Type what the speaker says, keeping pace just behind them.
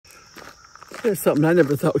There's something I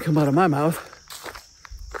never thought would come out of my mouth.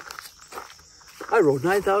 I rode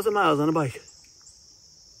 9,000 miles on a bike.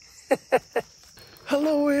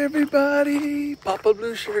 Hello everybody, Papa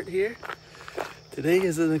Blue Shirt here. Today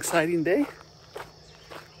is an exciting day.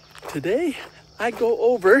 Today I go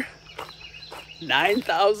over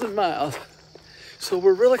 9,000 miles. So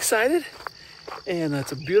we're real excited, and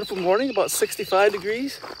it's a beautiful morning, about 65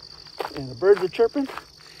 degrees, and the birds are chirping,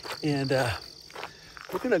 and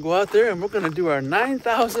we're gonna go out there and we're gonna do our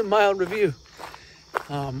 9,000 mile review.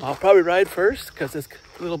 I'll probably ride first because it's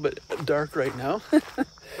a little bit dark right now.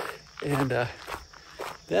 And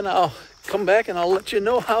then I'll come back and I'll let you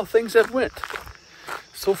know how things have went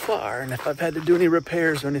so far and if I've had to do any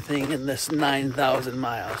repairs or anything in this 9,000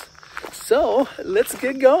 miles. So let's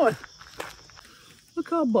get going. Look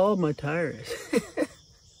how bald my tire is.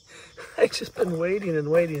 I've just been waiting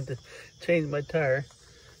and waiting to change my tire.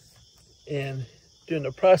 And during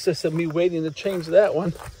the process of me waiting to change that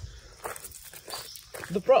one,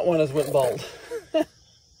 the front one has went bald.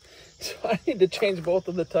 So I need to change both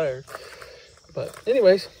of the tires. But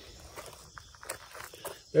anyways,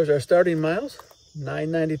 there's our starting miles,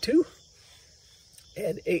 992.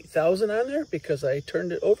 Add 8,000 on there because I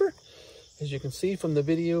turned it over. As you can see from the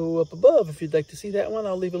video up above, if you'd like to see that one,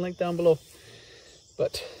 I'll leave a link down below.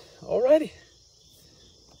 But alrighty.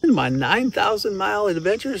 My 9,000 mile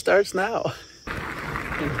adventure starts now.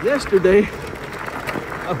 And yesterday,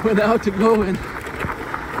 I went out to go and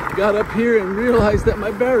got up here and realized that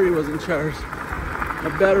my battery wasn't charged.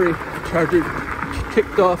 My battery charger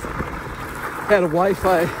kicked off, had a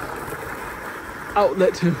Wi-Fi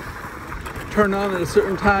outlet to turn on at a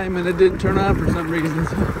certain time and it didn't turn on for some reason.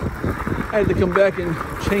 So I had to come back and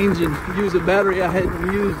change and use a battery I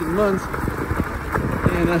hadn't used in months.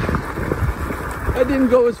 And I didn't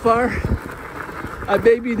go as far. I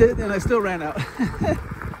babied it and I still ran out.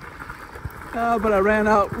 But I ran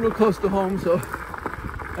out real close to home, so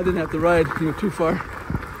I didn't have to ride, too far.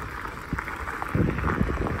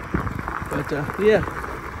 But yeah,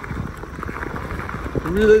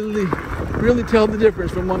 really tell the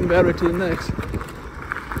difference from one battery to the next.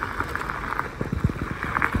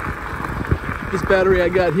 This battery I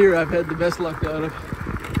got here, I've had the best luck out of.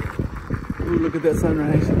 Ooh, look at that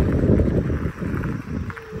sunrise.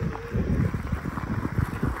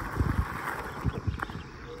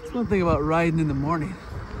 That's one thing about riding in the morning.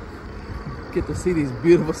 Get to see these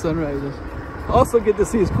beautiful sunrises. Also get to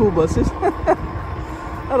see school buses.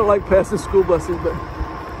 I don't like passing school buses, but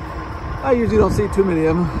I usually don't see too many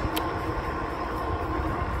of them.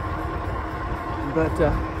 But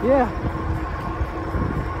yeah.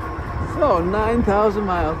 So 9,000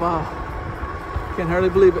 miles, wow. Can't hardly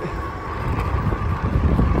believe it.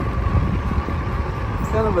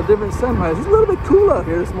 It's kind of a different sunrise. It's a little bit cool out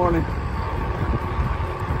here this morning.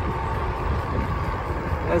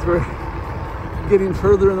 As we're getting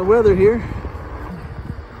further in the weather here,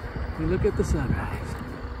 we look at the sunrise.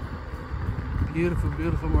 Beautiful,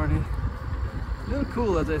 beautiful morning. A little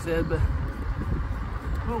cool, as I said, but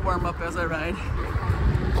we'll warm up as I ride.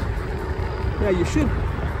 Yeah, you should,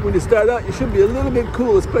 when you start out, you should be a little bit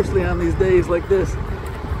cool, especially on these days like this.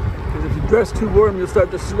 Because if you dress too warm, you'll start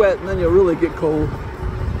to sweat and then you'll really get cold.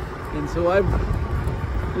 And so I've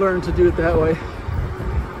learned to do it that way.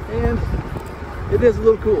 And it is a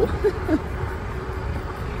little cool.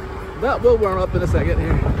 But we'll warm up in a second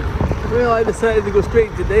here. Well, I decided to go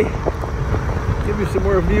straight today. Give you some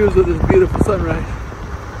more views of this beautiful sunrise.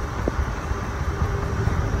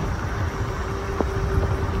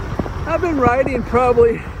 I've been riding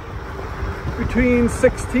probably between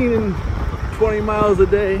 16 and 20 miles a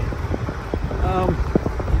day.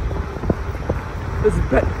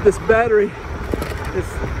 This battery is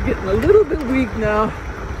getting a little bit weak now.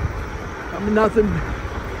 I mean, nothing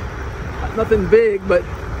big, but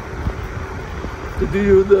to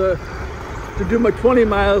do my 20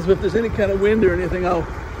 miles, if there's any kind of wind or anything, I'll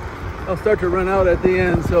start to run out at the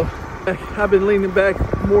end. So I've been leaning back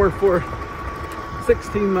more for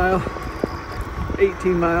 16 mile,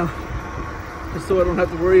 18 mile, just so I don't have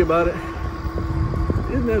to worry about it.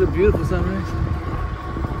 Isn't that a beautiful sunrise?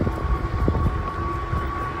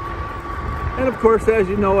 And of course, as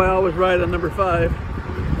you know, I always ride on number 5,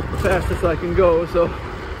 the fastest I can go, so.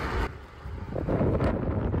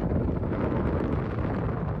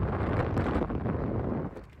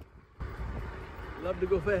 Love to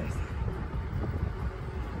go fast.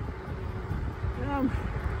 Yeah, I'm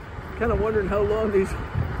kind of wondering how long these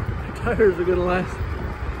tires are gonna last.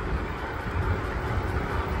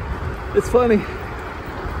 It's funny,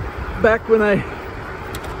 back when I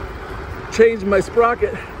changed my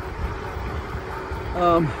sprocket,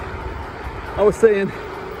 I was saying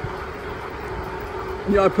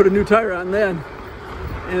you know, I put a new tire on then.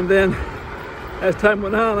 And then as time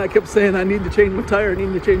went on, I kept saying, I need to change my tire, I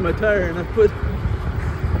need to change my tire. And I put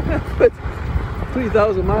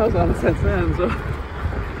 3,000 miles on it since then. So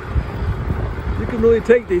you can really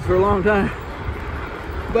take these for a long time.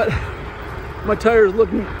 But my tires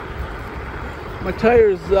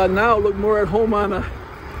now look more at home on a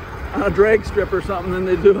drag strip or something than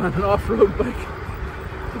they do on an off-road bike.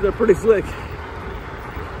 They're pretty slick.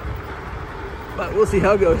 But we'll see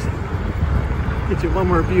how it goes. Get you one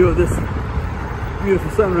more view of this beautiful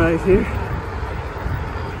sunrise here.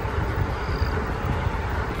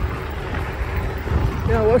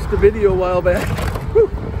 Yeah, I watched a video a while back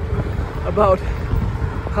about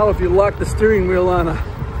how if you lock the steering wheel on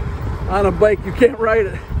a bike, you can't ride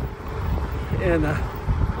it. And it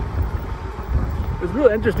was a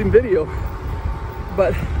really interesting video.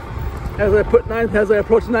 But as I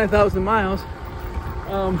approach 9,000 miles,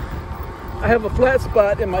 I have a flat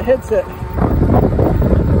spot in my headset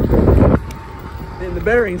in the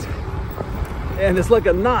bearings, and it's like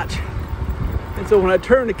a notch. And so when I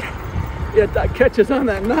turn, it catches on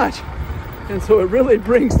that notch, and so it really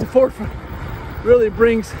brings to forefront, really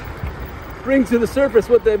brings to the surface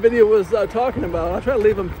what that video was talking about. I'll try to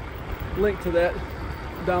leave a link to that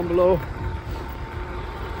down below.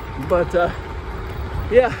 But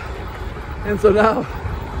yeah, and so now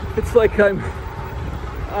it's like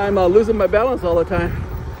I'm losing my balance all the time.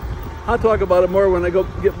 I'll talk about it more when I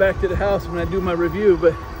get back to the house when I do my review.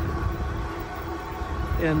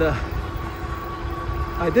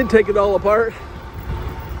 I did take it all apart,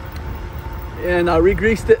 and I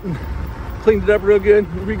re-greased it and cleaned it up real good,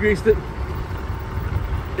 re-greased it.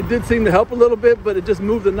 It did seem to help a little bit, but it just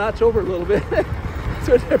moved the notch over a little bit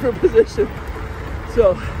to a different position.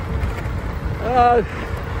 So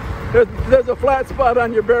there's a flat spot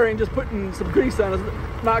on your bearing. Just putting some grease on is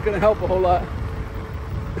not going to help a whole lot.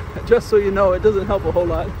 Just so you know, it doesn't help a whole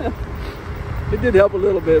lot. It did help a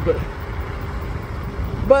little bit,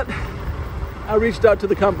 but I reached out to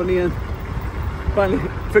the company and finally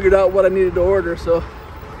figured out what I needed to order. So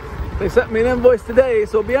they sent me an invoice today,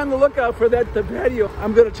 so be on the lookout for that video.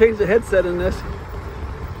 I'm going to change the headset in this,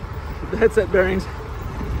 the headset bearings,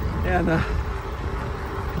 and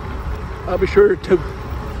I'll be sure to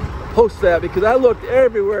post that, because I looked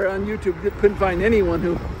everywhere on YouTube, couldn't find anyone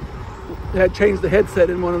who had changed the headset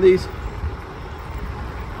in one of these,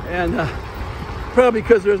 and probably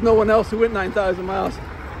because there's no one else who went 9,000 miles.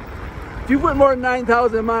 If you went more than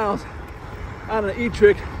 9,000 miles on an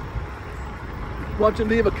Ecotric, why don't you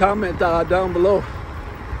leave a comment down below.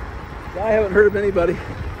 I haven't heard of anybody.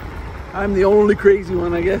 I'm the only crazy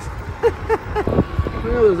one, I guess.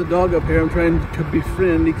 Well, there's a dog up here I'm trying to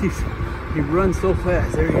befriend. He runs so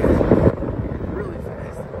fast. There he is. Really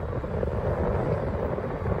fast.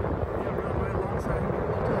 Yeah, run right alongside him all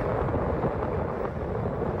the time.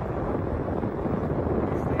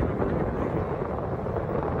 He's staying over there.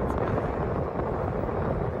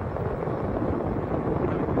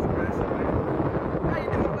 How you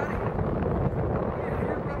doing, buddy? Yeah,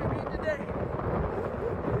 you're running good today.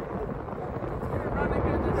 You're running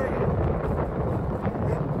good today.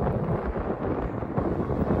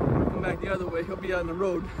 Come back the other way, he'll be on the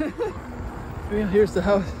road. Well, here's the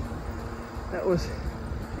house that was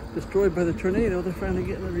destroyed by the tornado. They're finally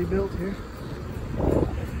getting it rebuilt here.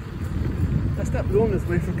 I stopped going this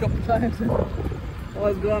way for a couple times, and while I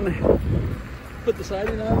was gone, I put the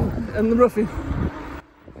siding on and the roofing.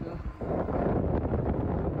 So,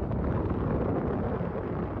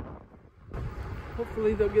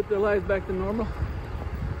 hopefully they'll get their lives back to normal.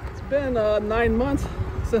 It's been 9 months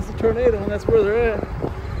since the tornado, and that's where they're at.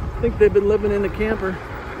 I think they've been living in the camper,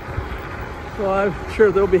 so I'm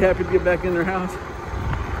sure they'll be happy to get back in their house.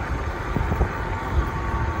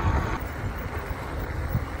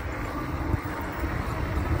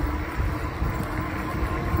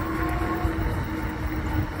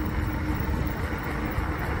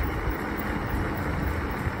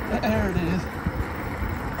 There it is,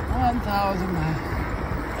 1,000 miles.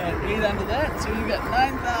 Add 8 onto that, so you got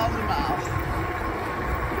 9,000 miles.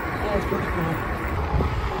 That's pretty cool.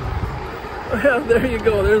 Well, there you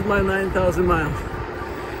go. There's my 9,000 miles.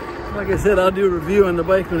 Like I said, I'll do a review on the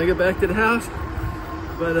bike when I get back to the house.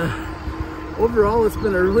 But overall, it's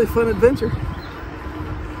been a really fun adventure.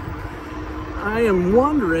 I am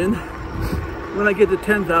wondering when I get to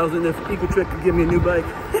 10,000 if Ecotric could give me a new bike.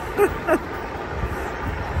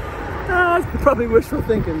 That's probably wishful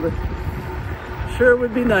thinking, but sure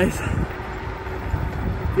would be nice.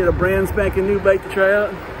 Get a brand spanking new bike to try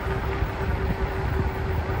out.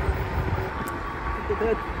 Look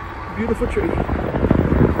at that beautiful tree.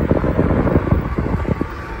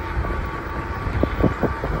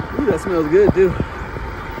 Ooh, that smells good too.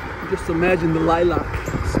 Just imagine the lilac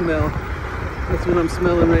smell. That's what I'm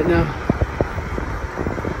smelling right now.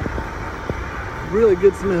 Really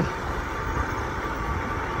good smell.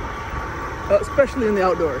 Especially in the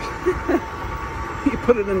outdoors. You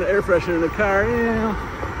put it in the air freshener in the car, yeah,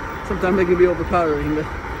 sometimes it can be overpowering, but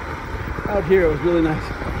out here it was really nice.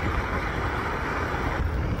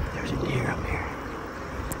 There's a deer up here.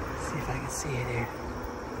 Let's see if I can see it here.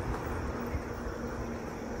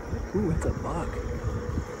 Ooh, it's a buck.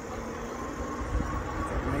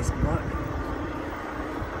 It's a nice buck.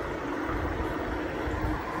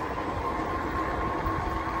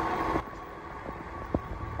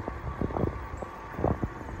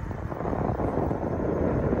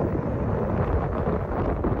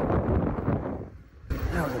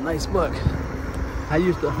 Nice buck. I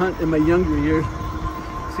used to hunt in my younger years.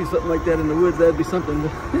 See something like that in the woods, that'd be something.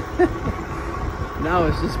 Now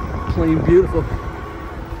it's just plain beautiful.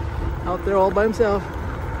 Out there all by himself.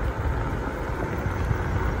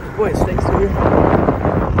 Boy, it stinks through here.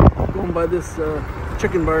 Going by this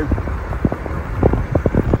chicken barn.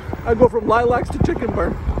 I go from lilacs to chicken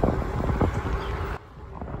barn.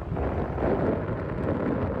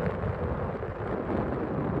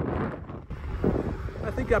 I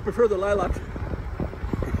think I prefer the lilacs.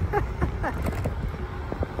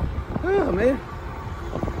 Oh man,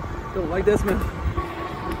 don't like that smell.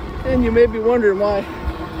 And you may be wondering why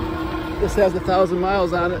this has 1,000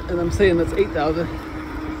 miles on it and I'm saying that's 8,000.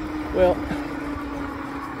 Well,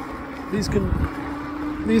 these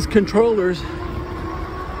controllers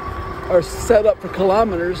are set up for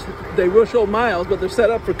kilometers. They will show miles, but they're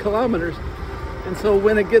set up for kilometers. And so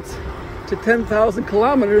when it gets to 10,000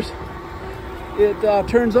 kilometers, it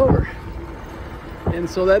turns over. And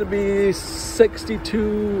so that'd be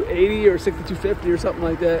 6280 or 6250 or something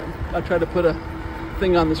like that. I try to put a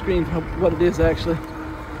thing on the screen for what it is actually.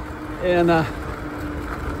 And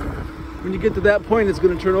when you get to that point, it's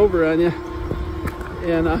going to turn over on you.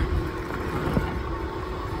 And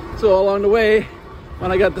so along the way,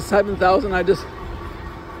 when I got to 7,000, I just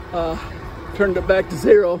turned it back to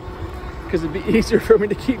 0 because it'd be easier for me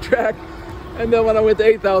to keep track. And then when I went to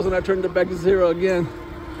 8,000, I turned it back to 0 again.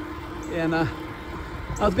 And I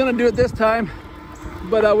was gonna do it this time,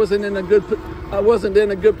 but I wasn't in a good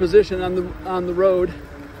position on the road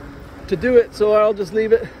to do it. So I'll just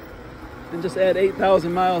leave it and just add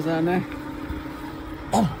 8,000 miles on there.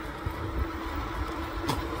 Oh.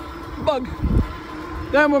 Bug.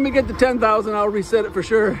 Then when we get to 10,000, I'll reset it for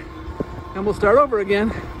sure, and we'll start over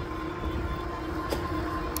again.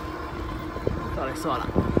 Thought I saw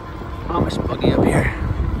that Amish buggy up here.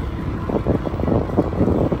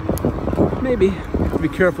 Maybe. Be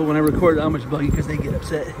careful when I record Amish buggy because they get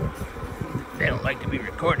upset. They don't like to be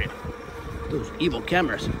recorded. Those evil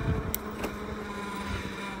cameras.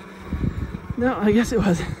 No, I guess it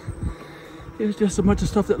was just a bunch of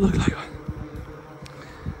stuff that looked like one.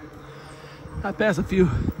 I pass a few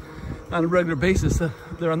on a regular basis.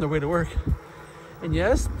 They're on their way to work. And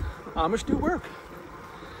yes, Amish do work.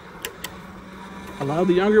 A lot of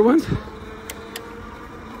the younger ones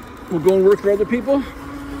will go and work for other people.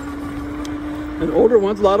 And older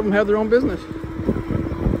ones, a lot of them have their own business.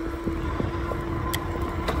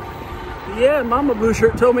 Yeah, Mama Blue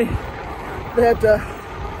Shirt told me that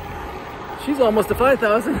she's almost to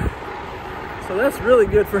 5,000. So that's really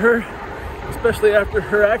good for her, especially after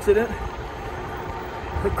her accident,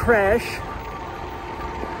 her crash.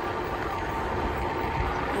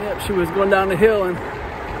 Yep, she was going down the hill and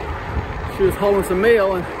she was hauling some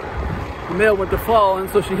mail and the mail went to fall, and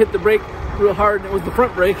so she hit the brake real hard and it was the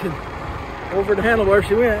front brake, and over the handlebar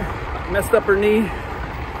she went, messed up her knee.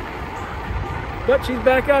 But she's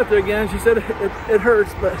back out there again. She said it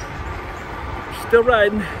hurts, but she's still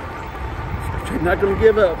riding. She's not going to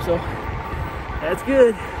give up, so that's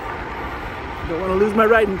good. Don't want to lose my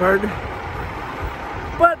riding partner.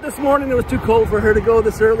 But this morning it was too cold for her to go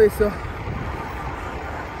this early, so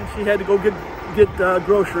she had to go get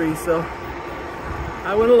groceries, so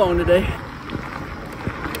I went alone today.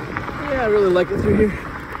 Yeah, I really like it through here.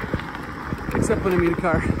 Except when I meet a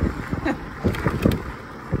car.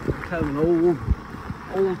 Kind of an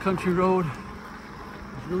old country road.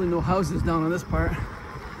 There's really no houses down on this part,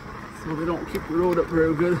 so they don't keep the road up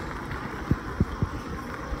very good.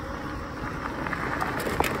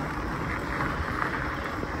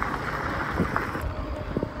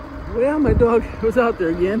 Well, my dog was out there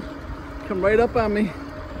again. Come right up on me.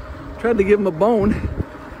 Tried to give him a bone.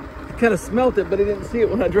 I kind of smelt it, but I didn't see it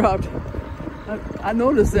when I dropped. I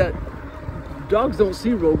noticed that dogs don't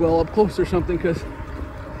see real well up close or something, because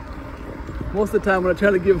most of the time when I try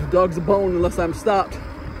to give dogs a bone, unless I'm stopped,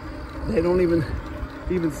 they don't even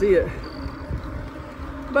even see it.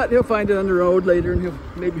 But he'll find it on the road later, and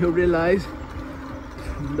maybe he'll realize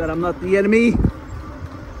that I'm not the enemy,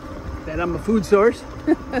 that I'm a food source,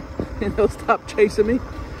 and he'll stop chasing me.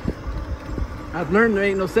 I've learned there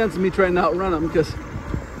ain't no sense in me trying to outrun him because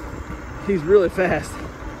he's really fast,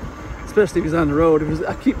 especially if he's on the road. If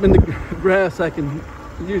I keep him in the grass, I can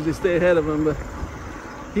usually stay ahead of him, but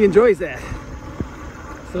he enjoys that.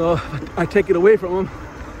 So I take it away from him.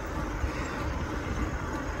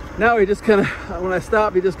 Now he just kind of, when I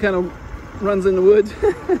stop, he just kind of runs in the woods,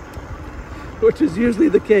 which is usually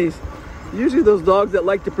the case. Usually those dogs that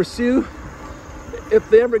like to pursue, if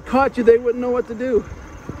they ever caught you, they wouldn't know what to do.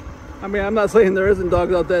 I mean, I'm not saying there isn't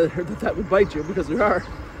dogs out there that would bite you, because there are.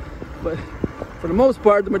 But for the most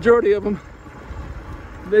part, the majority of them,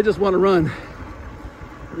 they just want to run.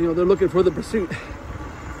 You know, they're looking for the pursuit.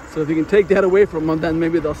 So if you can take that away from them, then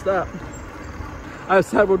maybe they'll stop. I have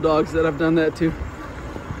several dogs that have done that too.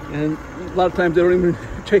 And a lot of times they don't even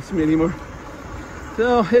chase me anymore.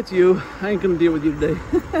 So it's you. I ain't gonna deal with you today.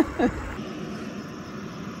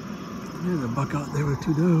 There's a buck out there with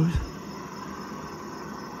two does.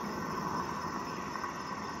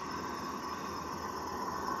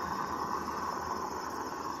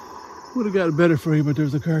 Would have got it better for you, but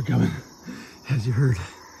there's a car coming, as you heard.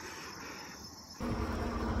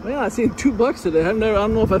 Well, I've seen two bucks today. I don't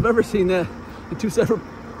know if I've ever seen that in two separate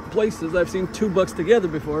places. I've seen two bucks together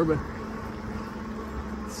before, but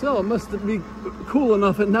so it must be cool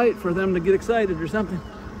enough at night for them to get excited or something.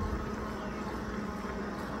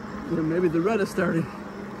 Or maybe the rut has started.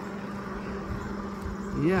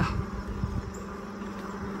 Yeah.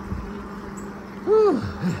 Whew.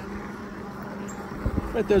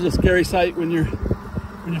 Right there's a scary sight when you're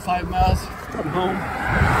 5 miles from home.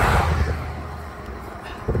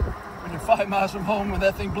 When you're 5 miles from home with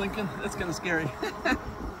that thing blinking, that's kind of scary.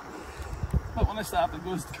 But when I stop, it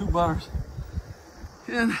goes to 2 bars.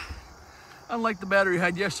 And unlike the battery I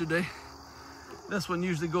had yesterday, this one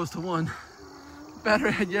usually goes to 1. The battery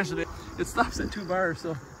I had yesterday, it stops at 2 bars,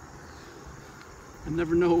 so I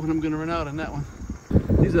never know when I'm gonna run out on that one.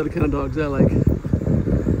 These are the kind of dogs I like.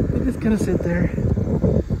 They just kind of sit there,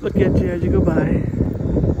 look at you as you go by.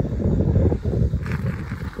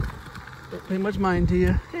 Don't pay much mind to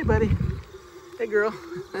you. Hey buddy, hey girl.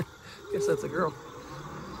 Guess that's a girl.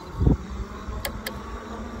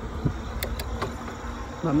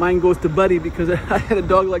 My mind goes to Buddy because I had a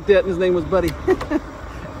dog like that and his name was Buddy.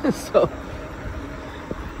 So,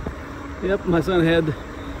 yep, my son had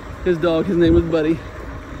his dog, his name was Buddy.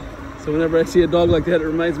 So whenever I see a dog like that, it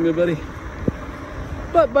reminds me of Buddy.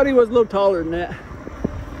 But Buddy was a little taller than that.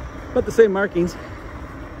 But the same markings.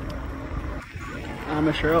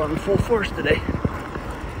 I'm sure out in full force today.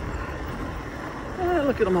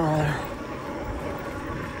 Look at them all there.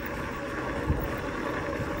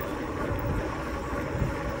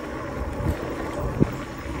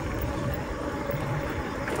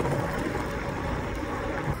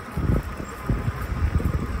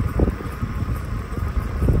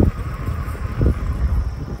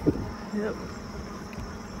 Yep,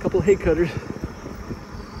 a couple of hay cutters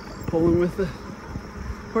pulling with the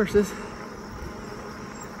horses.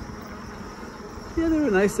 Yeah, they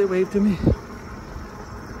were nice. They waved to me.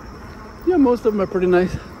 Yeah, most of them are pretty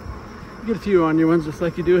nice. You get a few on your ones just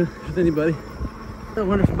like you do with anybody. I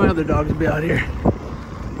wonder if my other dogs will be out here.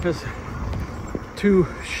 There's 2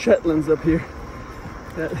 Shetlands up here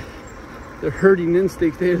that their herding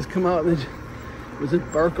instinct, they just come out and they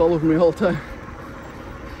just bark all over me all the time.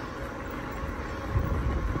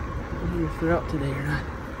 I wonder if they're out today or not.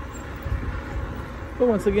 But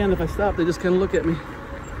once again, if I stop, they just kind of look at me.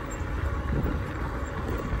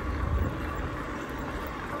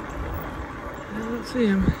 I don't see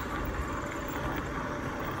them.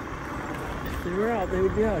 If they were out, they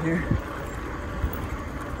would be out here.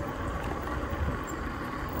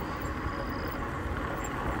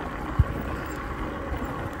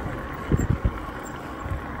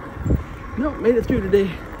 Nope, made it through today.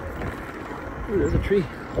 Ooh, there's a tree.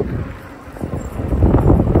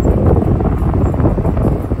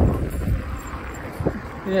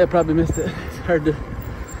 Yeah, I probably missed it. It's hard to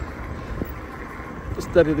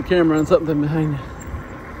study the camera on something behind you.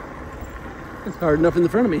 It's hard enough in the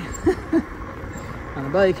front of me on a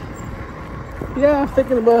bike. Yeah, I'm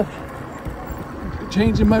thinking about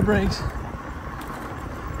changing my brakes.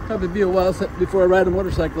 Probably be a while before I ride a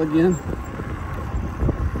motorcycle again.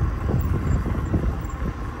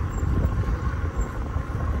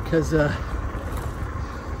 Because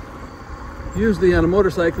usually on a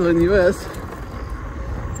motorcycle in the US,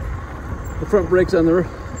 the front brake's on the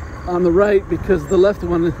right because the left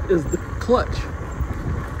one is the clutch.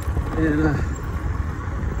 And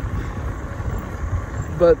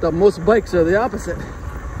but most bikes are the opposite.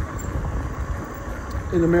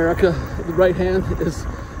 In America, the right hand is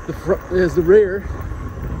the rear,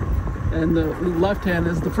 and the left hand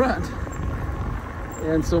is the front.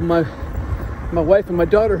 And so my wife and my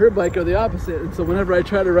daughter, her bike, are the opposite. And so whenever I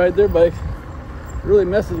try to ride their bike, it really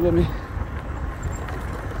messes with me.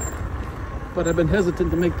 But I've been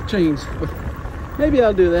hesitant to make the change. But maybe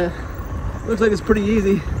I'll do that. Looks like it's pretty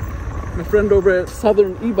easy. My friend over at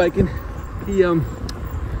Southern E-Biking, he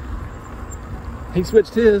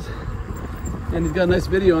switched his, and he's got a nice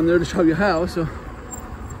video on there to show you how, so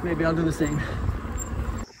maybe I'll do the same.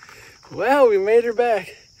 Well, we made her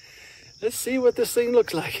back. Let's see what this thing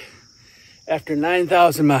looks like after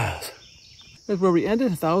 9,000 miles. That's where we ended,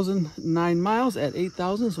 1,009 miles at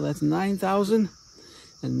 8,000, so that's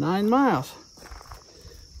 9,009 miles.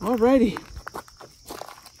 Alrighty.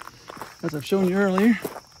 As I've shown you earlier,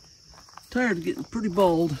 tired of getting pretty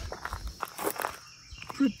bald.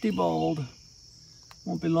 Pretty bald.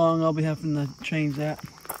 Won't be long, I'll be having to change that.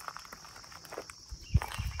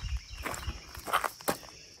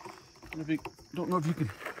 And if you don't know if you can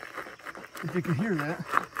hear that.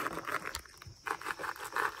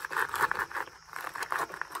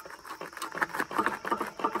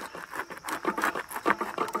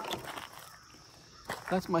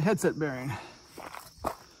 That's my headset bearing.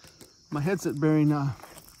 My headset bearing,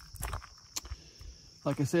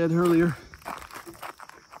 like I said earlier,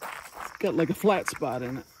 it's got like a flat spot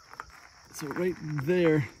in it. So right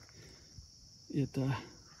there, it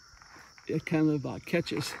kind of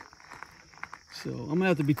catches. So I'm gonna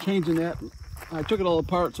have to be changing that. I took it all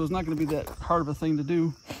apart, so it's not gonna be that hard of a thing to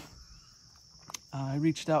do. I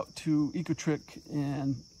reached out to Ecotric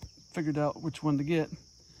and figured out which one to get.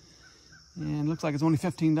 And it looks like it's only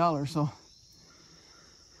 $15, so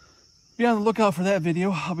be on the lookout for that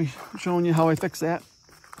video. I'll be showing you how I fix that.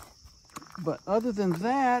 But other than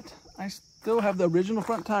that, I still have the original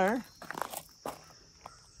front tire.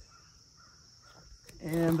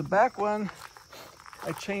 And the back one,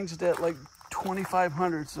 I changed at like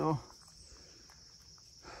 2,500, so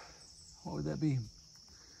what would that be?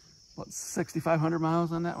 About 6,500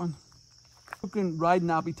 miles on that one. You can ride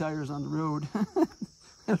knobby tires on the road.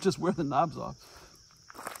 They'll just wear the knobs off.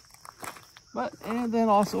 But, and then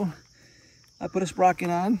also, I put a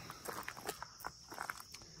sprocket on.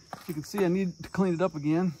 As you can see, I need to clean it up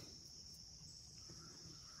again.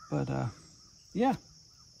 But, yeah.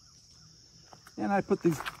 And I put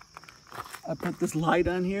this light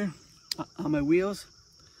on here, on my wheels.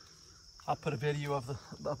 I'll put a video of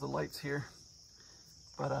the lights here.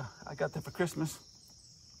 But, I got that for Christmas.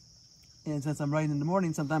 And since I'm riding in the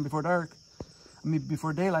morning, sometime before dark, maybe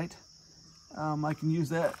before daylight, I can use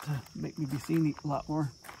that to make me be seen a lot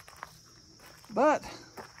more. But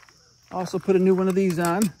I also put a new one of these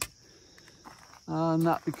on,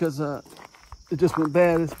 not because it just went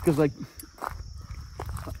bad. It's because I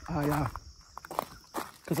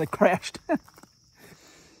crashed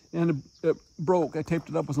and it broke. I taped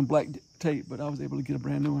it up with some black tape, but I was able to get a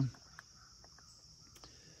brand new one.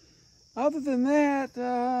 Other than that,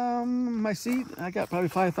 my seat, I got probably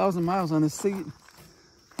 5,000 miles on this seat.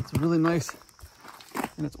 It's really nice,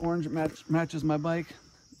 and it's orange. It matches my bike.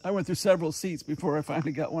 I went through several seats before I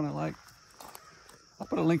finally got one I like. I'll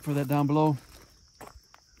put a link for that down below.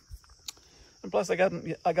 And plus, I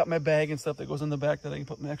got my bag and stuff that goes in the back that I can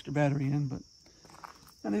put my extra battery in. But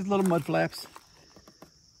and these little mud flaps,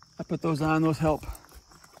 I put those on. Those help.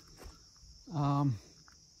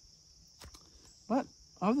 But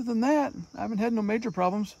other than that, I haven't had no major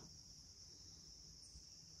problems.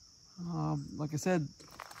 Like I said,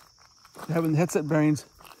 having the headset bearings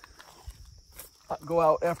go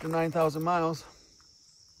out after 9,000 miles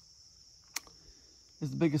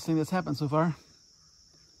is the biggest thing that's happened so far.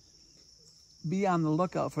 Be on the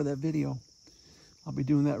lookout for that video. I'll be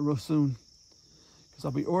doing that real soon, because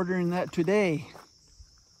I'll be ordering that today.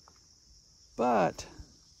 But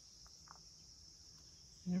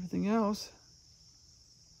everything else,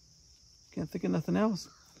 can't think of nothing else.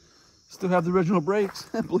 Still have the original brakes,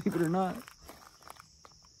 believe it or not.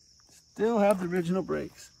 Still have the original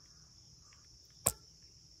brakes.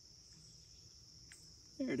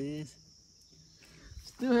 There it is.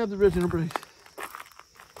 Still have the original brakes.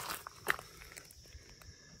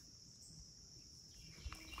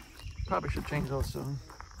 Probably should change those soon.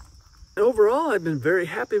 Overall, I've been very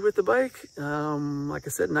happy with the bike. Like I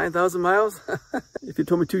said, 9,000 miles. If you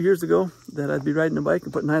told me 2 years ago that I'd be riding a bike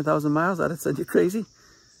and put 9,000 miles, I'd have said you're crazy.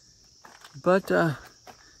 But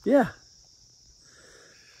yeah.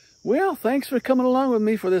 Well, thanks for coming along with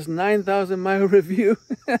me for this 9,000 mile review.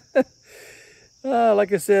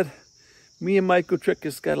 Like I said, me and my Ecotric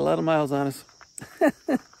has got a lot of miles on us.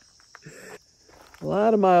 A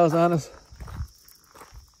lot of miles on us.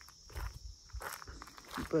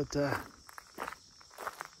 But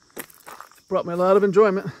it's brought me a lot of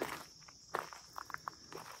enjoyment.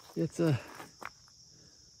 It's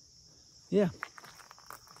yeah.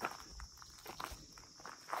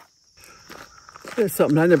 There's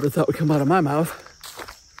something I never thought would come out of my mouth.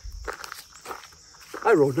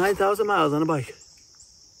 I rode 9,000 miles on a bike.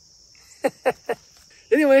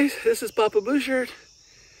 Anyways, this is Papa Blue Shirt.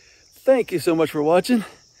 Thank you so much for watching,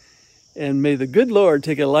 and may the good Lord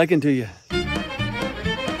take a liking to you.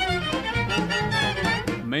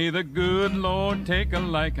 May the good Lord take a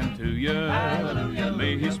liking to you. Hallelujah.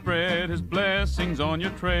 May He spread His blessings on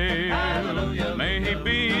your trail. Hallelujah. May He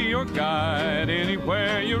be your guide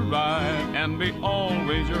anywhere you ride, and be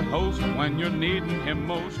always your host when you're needing Him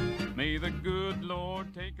most. May the good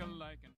Lord take a liking.